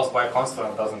divide loss by a constant,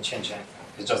 it doesn't change anything.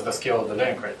 It's just the scale of the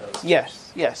link, right?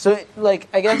 Yes, yes. So, like,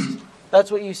 I guess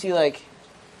that's what you see, like,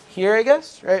 here, I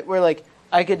guess, right? Where, like,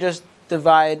 I could just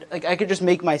divide, like, I could just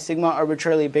make my sigma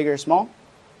arbitrarily big or small,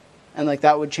 and, like,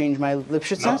 that would change my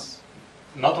Lipschitzness.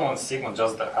 Not on sigma,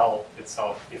 just the L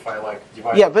itself, if I, like,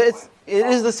 divide... Yeah, but it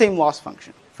is the same loss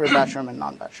function for BatchNorm and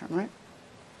non-BatchNorm, right?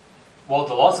 Well,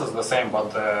 the loss is the same,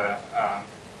 but the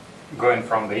going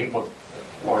from the input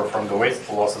or from the weights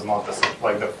to loss is not the same.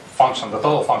 Like the function, the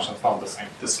total function is not the same.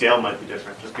 The scale might be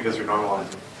different just because you're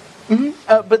normalizing.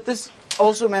 But this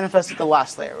also manifests at the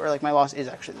last layer, where like my loss is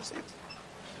actually the same.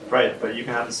 Right, but you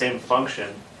can have the same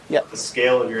function. Yeah. The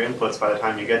scale of your inputs by the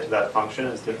time you get to that function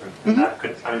is different. And that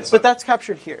could, I mean, so, But that's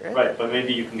captured here, right? right, but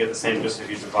maybe you can get the same just if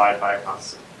you divide by a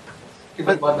constant.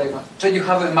 So you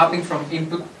have a mapping from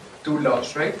input to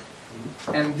loss, right?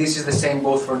 And this is the same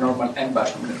both for normal and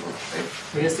BatchNorm networks,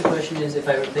 right? I guess the question is if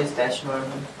I replace BatchNorm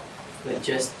with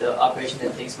just the operation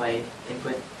that takes my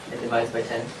input and divides by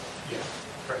 10,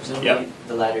 presumably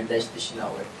the latter, this should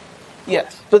not work.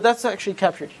 Yes, but that's actually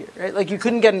captured here, right? Like you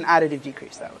couldn't get an additive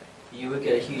decrease that way. You would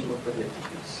get a huge multiplicative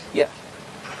decrease. Yeah.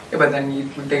 Yeah, but then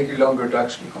it will take you longer to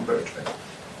actually converge, right?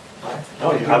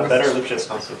 No, you have better Lipschitz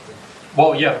constantly.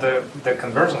 Well, yeah, the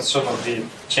conversions shouldn't be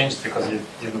changed because you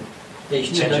didn't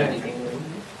change anything.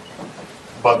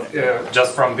 But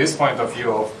just from this point of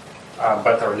view of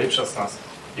better Lipschitzness,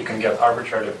 you can get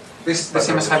arbitrarily. This is the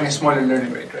same as having a smaller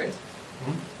learning rate, right?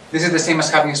 Hmm? This is the same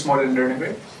as having a smaller learning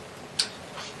rate.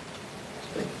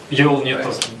 You'll need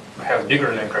to have bigger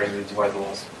learning rate to divide the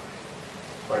loss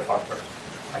by a factor,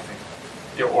 I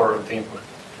think, or the input.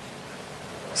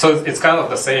 So it's kind of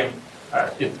the same.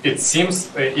 It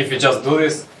seems if you just do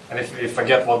this, and if we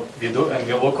forget what we do, and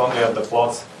we look only at the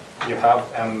plots you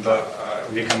have, and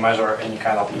we can measure any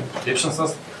kind of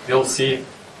Lipschitzness, we'll see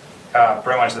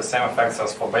pretty much the same effects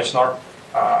as for BatchNorm.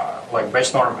 Like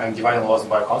BatchNorm and dividing loss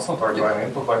by a constant or dividing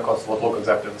input by a constant would look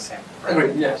exactly the same. Right?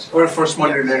 Agreed, yes. Or for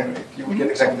smaller learning rate, you will get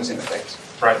exactly the same effects.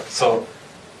 Right. So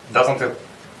doesn't it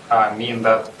mean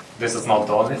that this is not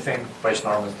the only thing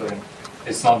BatchNorm is doing?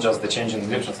 It's not just the change in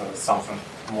Lipschitzness, it's something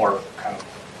more kind of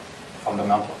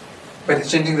fundamental. But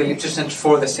it's changing the Lipschitzness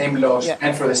for the same loss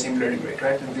and for the same learning rate,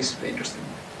 right? And this is the interesting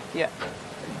one. Yeah.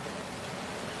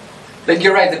 Like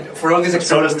you're right that for all these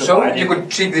experiments, so dividing. you could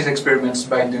cheat these experiments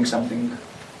by doing something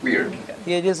weird. Yeah.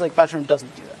 The idea is like BatchNorm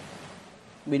doesn't do that.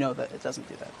 We know that it doesn't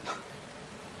do that.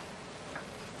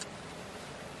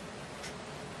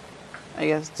 I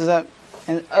guess, does that,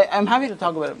 and I'm happy to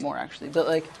talk about it more actually, but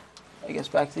like, I guess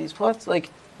back to these plots,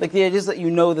 like the idea is that you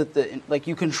know that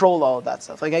you control all of that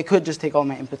stuff. Like I could just take all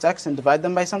my inputs x and divide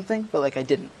them by something, but like I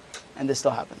didn't, and this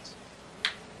still happens.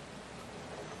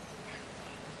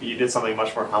 You did something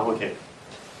much more complicated.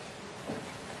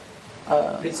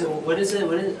 Wait, so what is it?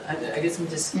 I guess I'm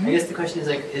just. I guess the question is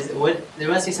like, there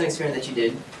must be some experiment that you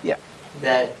did. Yeah.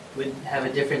 That would have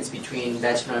a difference between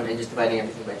BatchNorm and just dividing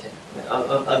everything by 10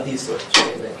 of these sorts.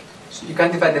 Right? Like, So you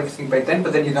can't divide everything by 10,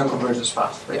 but then you don't converge as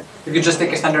fast, right? Yeah. You could just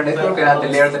take a standard network and add the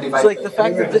layer that divides. So like the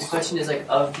fact that the this, question is like,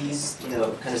 of these,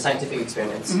 kind of scientific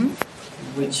experiments,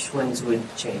 which ones would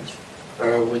change,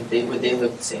 or would they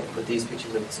look the same? Would these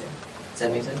pictures look the same? Does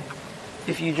that make sense?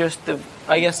 if you just,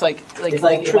 I guess like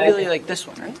if trivially like this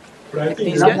one, right? But I think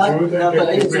these you guys? do that No, but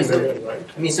every it's just- day, right?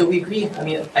 I mean, so we agree. I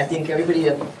mean, I think everybody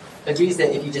agrees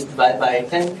that if you just divide by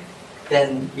 10,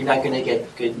 then you're not going to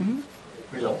get good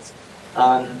results.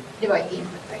 Divide the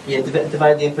input, right? Yeah,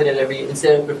 divide the input at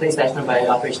instead of replace BatchNorm by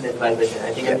operation that divides by 10.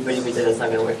 I think everybody agrees that that's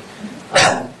not going to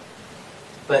work.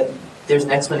 But there's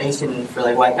an explanation for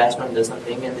like why BatchNorm does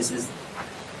something, and this is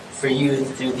for you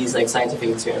through these like scientific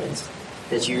experiments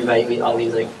that you evaluate all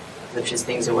these like Lipschitz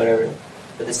things or whatever.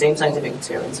 But the same scientific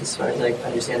experiments, as far as I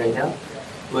understand right now,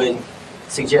 would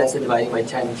suggest that dividing by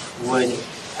 10 would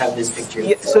have this picture.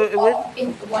 Yeah, so it would.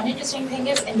 One interesting thing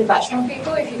is in the BatchNorm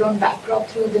paper, if you don't backdrop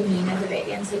through the mean and the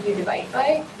variance that you divide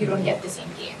by, you don't get the same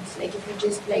gains. Like if you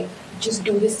just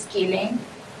do the scaling,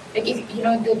 like if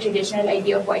the traditional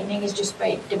idea of widening is just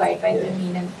divide by the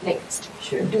mean and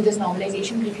do this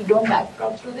normalization. But if you don't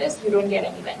backdrop through this, you don't get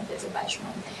any benefits of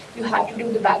BatchNorm. You have to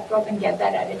do the backdrop and get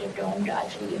that additive term to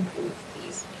actually improve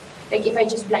these. Like if I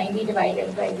just blindly divide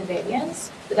it by the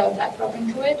variance without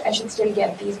backdropping through it, I should still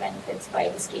get these benefits by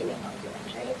the scaling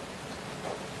argument, right?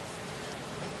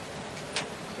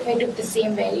 If I took the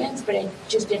same variance, but I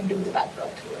just didn't do the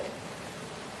backdrop through it.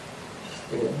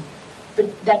 Yeah.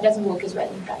 But that doesn't work as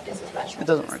well in practice as BatchNorm. It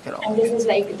doesn't work at all. And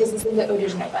this is in the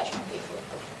original BatchNorm paper.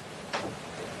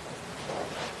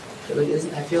 So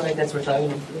I feel like that's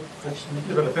orthogonal to the question.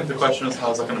 Yeah, but I think the question is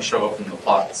how is that going to show up in the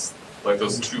plots? Like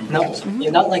those two.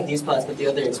 Not like these plots, but the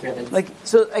other experiments. Like,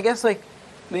 so I guess like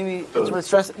maybe it's worth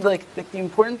stressing. Like the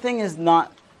important thing is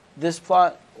not this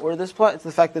plot or this plot. It's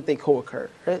the fact that they co-occur,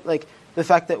 right? Like the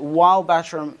fact that while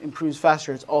BatchNorm improves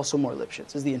faster, it's also more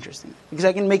Lipschitz is the interesting thing. Because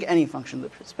I can make any function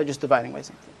Lipschitz by just dividing by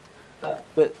something.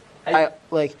 But I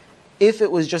like if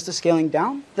it was just a scaling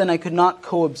down, then I could not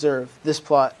co-observe this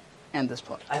plot and this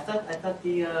plot. I thought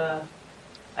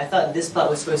this plot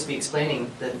was supposed to be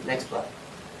explaining the next plot.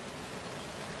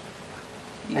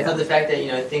 Yeah. I thought the fact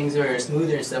that things are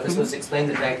smoother and stuff was supposed to explain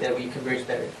the fact that we converge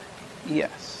better.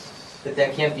 Yes. But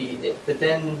that can't be it. But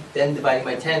then dividing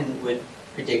by 10 would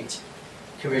predict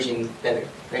converging better,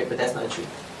 right? But that's not true.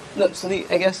 No. So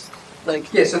I guess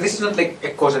like. Yeah. So this is not like a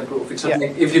causal proof. It's not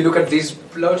like if you look at these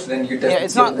plots, then you definitely. Yeah.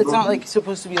 It's not like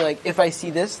supposed to be like if I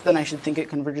see this, then I should think it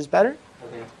converges better.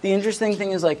 Okay. The interesting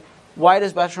thing is like, why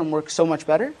does BatchNorm work so much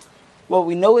better? Well,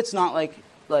 we know it's not like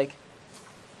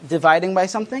dividing by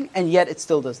something, and yet it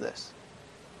still does this.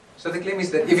 So the claim is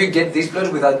that if you get these plots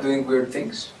without doing weird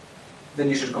things, then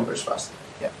you should converge faster.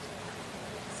 Yeah.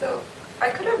 So I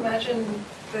could imagine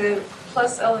the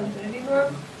plus L infinity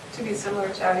norm to be similar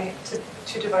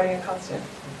to dividing a constant.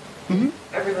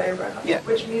 every layer by a constant, Yeah.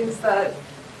 which means that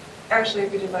actually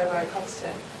if you divide by a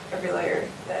constant every layer,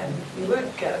 then you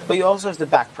would get. But you also have to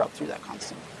backprop through that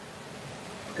constant.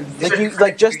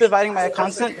 Like just dividing by a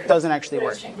constant doesn't actually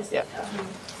work. Yeah.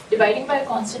 Dividing by a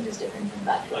constant is different from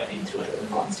backpropping through the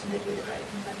constant that you're dividing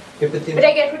by. Yeah, But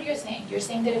I get what you're saying. You're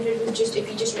saying that if you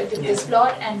just looked at this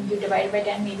plot and you divide it by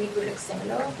 10, maybe it would look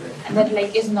similar, and that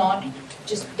like does not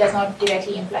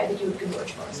directly imply that you would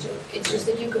converge faster. It's just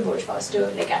that you converge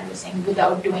faster, like Andrew was saying,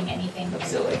 without doing anything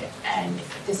absurd, and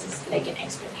this is like an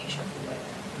explanation for it.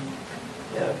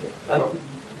 Yeah, okay.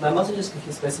 I'm also just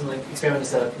confused by some like experimental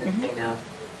setup thing now.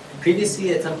 Previously,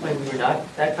 at some point, we were not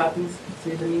backpropping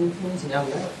through the mean things, and now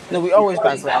we are. No, we always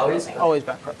Always? always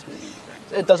backprop through the mean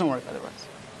variance. It doesn't work otherwise.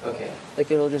 Okay. Like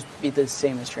it'll just be the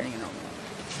same as training a normal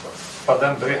model. But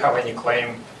then, do you have any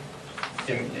claim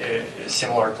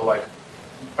similar to like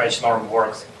BatchNorm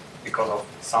works because of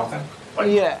something?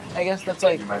 Like, Yeah, I guess that's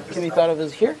like can be thought of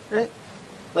as here, right?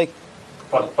 Like,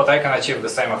 but I can achieve the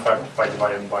same effect by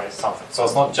dividing by something. So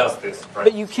it's not just this, right?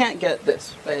 but you can't get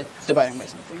this by dividing by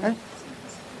something, right?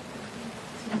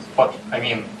 But I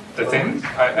mean, the thing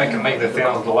I can make the thing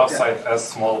on the left side as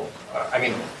small.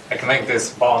 I can make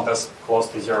this bound as close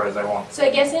to 0 as I want. So I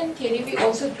guess in theory we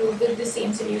also prove that the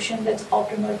same solution that's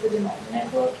optimal for the normal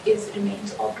network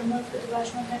remains optimal for the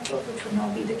BatchNorm network, which would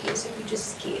not be the case if you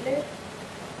just scale it.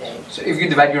 Right? So if you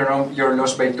divide your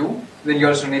loss by 2, then you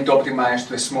also need to optimize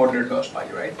to a smaller loss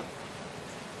value, right?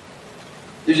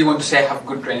 If you want to say have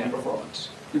good training performance,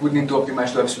 you would need to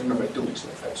optimize to epsilon over 2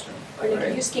 instead of epsilon. Or like right?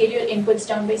 if you scale your inputs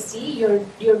down by C, your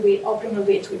optimal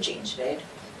weights would change, right?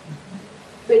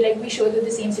 But like we show that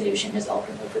the same solution is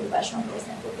optimal for the BatchNorm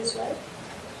network as well.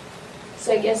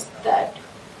 So I guess that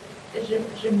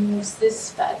it removes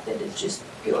this fact that it's just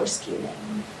pure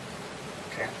scaling.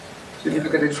 Okay. So if you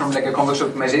look at it from like a convex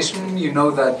optimization, you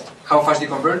know that how fast you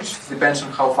converge depends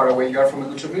on how far away you are from a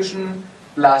good solution,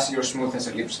 plus your smoothness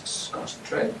ellipsis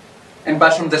constant, right? And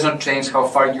BatchNorm does not change how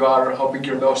far you are, or how big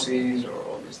your loss is, or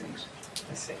all these things.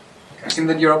 I see. Okay. It seems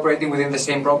that you're operating within the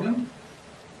same problem,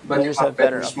 but you just have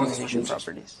better smoothness optimization ellipsis.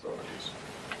 properties.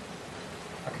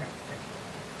 Okay.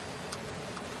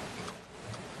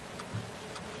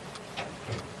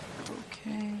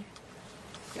 Okay.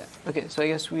 Yeah. Okay, so I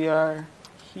guess we are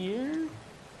here.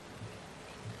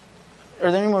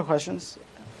 Are there any more questions?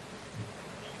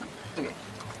 Okay.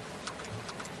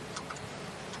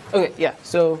 Okay, yeah,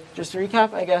 so just to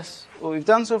recap, I guess, what we've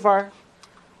done so far.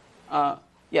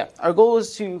 Yeah, our goal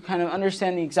was to kind of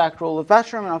understand the exact role of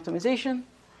BatchNorm in optimization.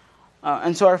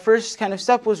 And so our first kind of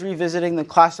step was revisiting the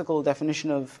classical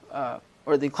definition of,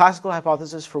 or the classical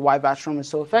hypothesis for why BatchNorm is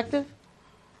so effective.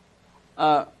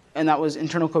 And that was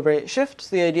internal covariate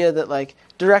shift, the idea that like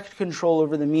direct control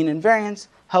over the mean and variance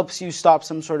helps you stop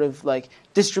some sort of like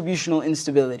distributional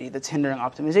instability that's hindering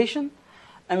optimization.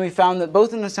 And we found that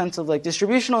both in the sense of like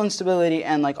distributional instability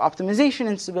and like optimization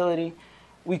instability,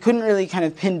 we couldn't really kind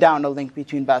of pin down a link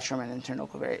between BatchNorm and internal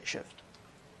covariate shift.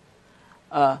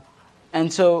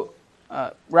 And so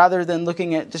rather than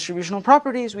looking at distributional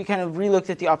properties, we kind of relooked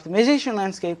at the optimization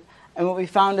landscape. And what we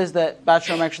found is that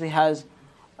BatchNorm actually has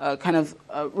kind of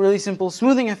a really simple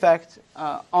smoothing effect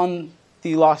on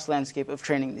the loss landscape of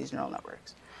training these neural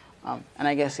networks. And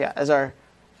I guess, yeah, as our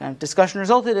kind of discussion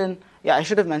resulted in, yeah, I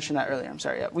should have mentioned that earlier. I'm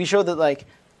sorry. Yeah, we showed that like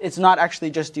it's not actually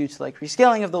just due to like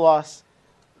rescaling of the loss,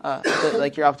 that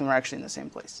like your optima are actually in the same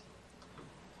place.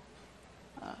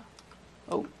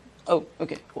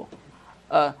 Okay, cool.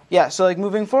 Yeah, so like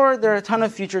moving forward, there are a ton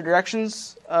of future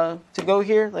directions to go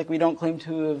here. Like we don't claim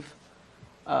to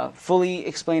have fully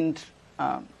explained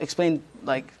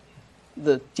like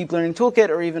the deep learning toolkit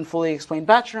or even fully explained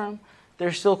BatchNorm.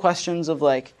 There's still questions of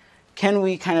like, can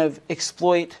we kind of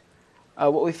exploit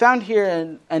what we found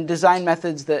here and design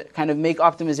methods that kind of make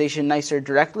optimization nicer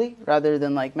directly rather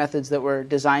than like methods that were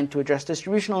designed to address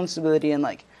distributional instability and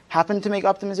like happen to make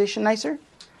optimization nicer?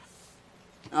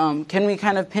 Can we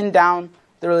kind of pin down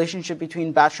the relationship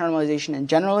between batch normalization and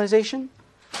generalization?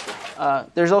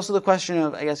 There's also the question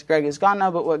of, I guess Greg is gone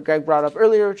now, but what Greg brought up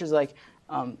earlier, which is like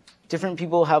different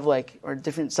people have like, or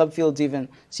different subfields even,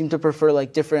 seem to prefer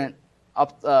like different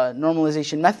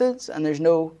normalization methods, and there's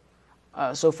no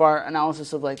so far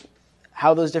analysis of like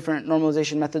how those different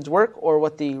normalization methods work or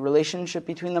what the relationship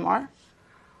between them are.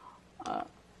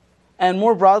 And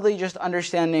more broadly, just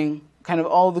understanding kind of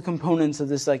all the components of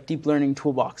this like deep learning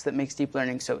toolbox that makes deep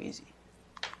learning so easy.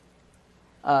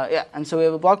 Yeah, and so we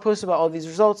have a blog post about all these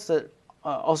results that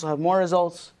also have more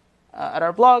results at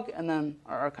our blog, and then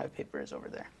our archive paper is over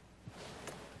there.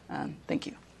 And thank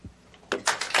you. Other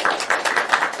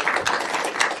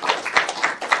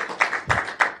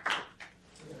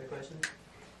questions?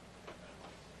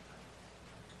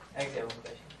 actually have one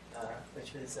question,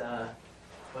 which was,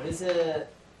 what is a,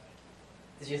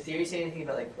 does your theory say anything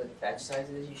about like what batch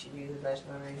sizes you should use with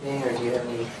BatchNorm or anything, or do you have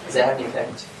any, does that have any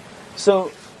effect?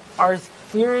 So our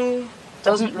theory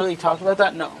doesn't really talk about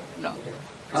that. No.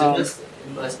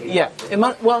 It must be. Yeah,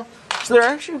 well, so there are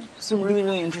actually some really,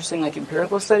 really interesting like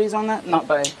empirical studies on that, not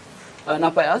by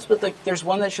us, but like there's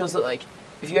one that shows that like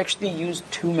if you actually use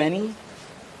too many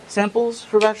samples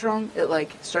for BatchNorm, it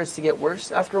like starts to get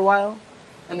worse after a while.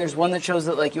 And there's one that shows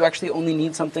that like you actually only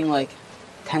need something like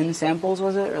 10 samples,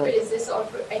 was it? Or like, but is this all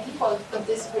for, I think all of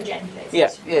this for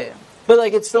generalization? Yeah. But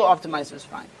like it's still optimized as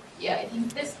fine. Yeah, I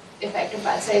think this effect of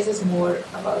batch size is more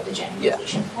about the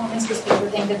generalization performance, because people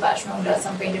think that BatchNorm does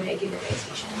some kind of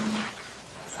regularization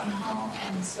somehow,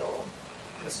 and so.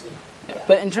 Yeah.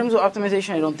 But in terms of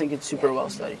optimization, I don't think it's super well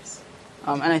studied.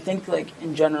 And I think like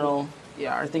in general,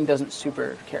 our thing doesn't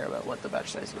super care about what the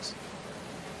batch size is.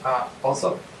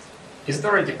 Also, is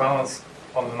there a dependence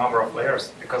on the number of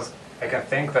layers? Because I can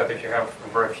think that if you have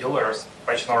very few layers,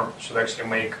 BatchNorm should actually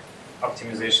make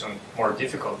optimization more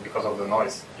difficult because of the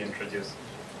noise you introduce.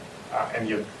 And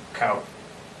you kind of,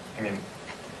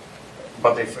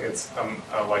 but if it's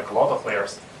like a lot of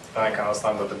layers, then I can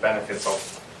understand that the benefits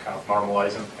of kind of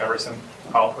normalizing everything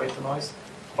outweigh the noise.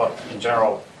 But in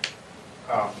general,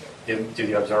 did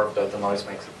you observe that the noise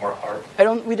makes it more hard?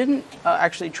 We didn't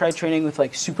actually try training with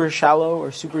like super shallow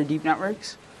or super deep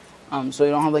networks. So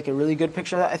you don't have like a really good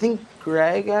picture of that. I think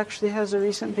Greg actually has a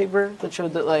recent paper that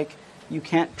showed that like you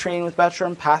can't train with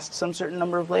BatchNorm past some certain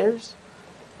number of layers,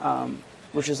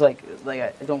 which is like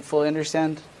I don't fully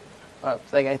understand.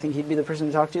 Like I think he'd be the person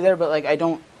to talk to there, but like I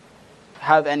don't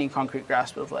have any concrete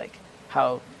grasp of like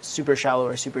how super shallow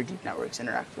or super deep networks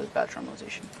interact with batch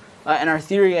normalization. And our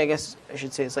theory, I guess I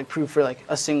should say, is like proof for like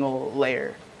a single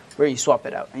layer where you swap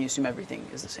it out and you assume everything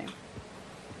is the same.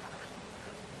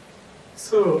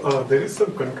 So there is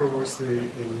some controversy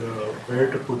in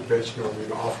where to put BatchNorm,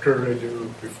 after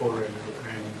ReLU, before ReLU,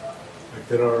 and like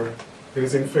there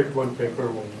is in fact one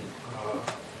paper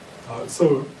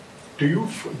so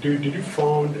did you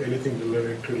found anything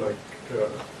related to like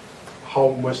how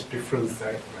much difference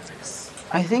that makes?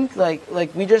 I think like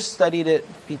we just studied it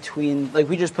between, like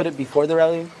we just put it before the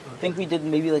ReLU. I think we did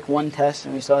maybe like one test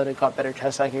and we saw that it got better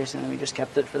test accuracy, and then we just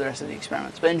kept it for the rest of the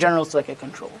experiments. But in general, it's like a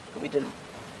control. But we didn't.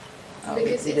 Because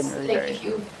we it's didn't really like vary. if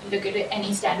you look at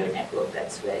any standard network,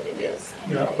 that's where it is.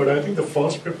 Yeah, but I think the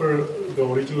first paper, the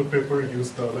original paper,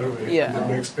 used the other way. Yeah. The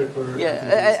next paper.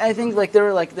 I think like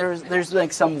there's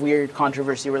like some weird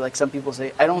controversy where like some people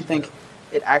say I don't think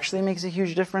it actually makes a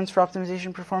huge difference for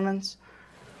optimization performance,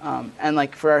 and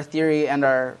like for our theory and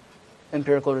our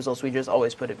empirical results, we just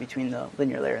always put it between the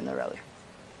linear layer and the ReLU.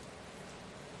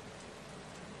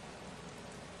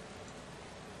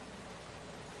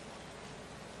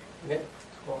 Okay,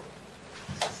 cool.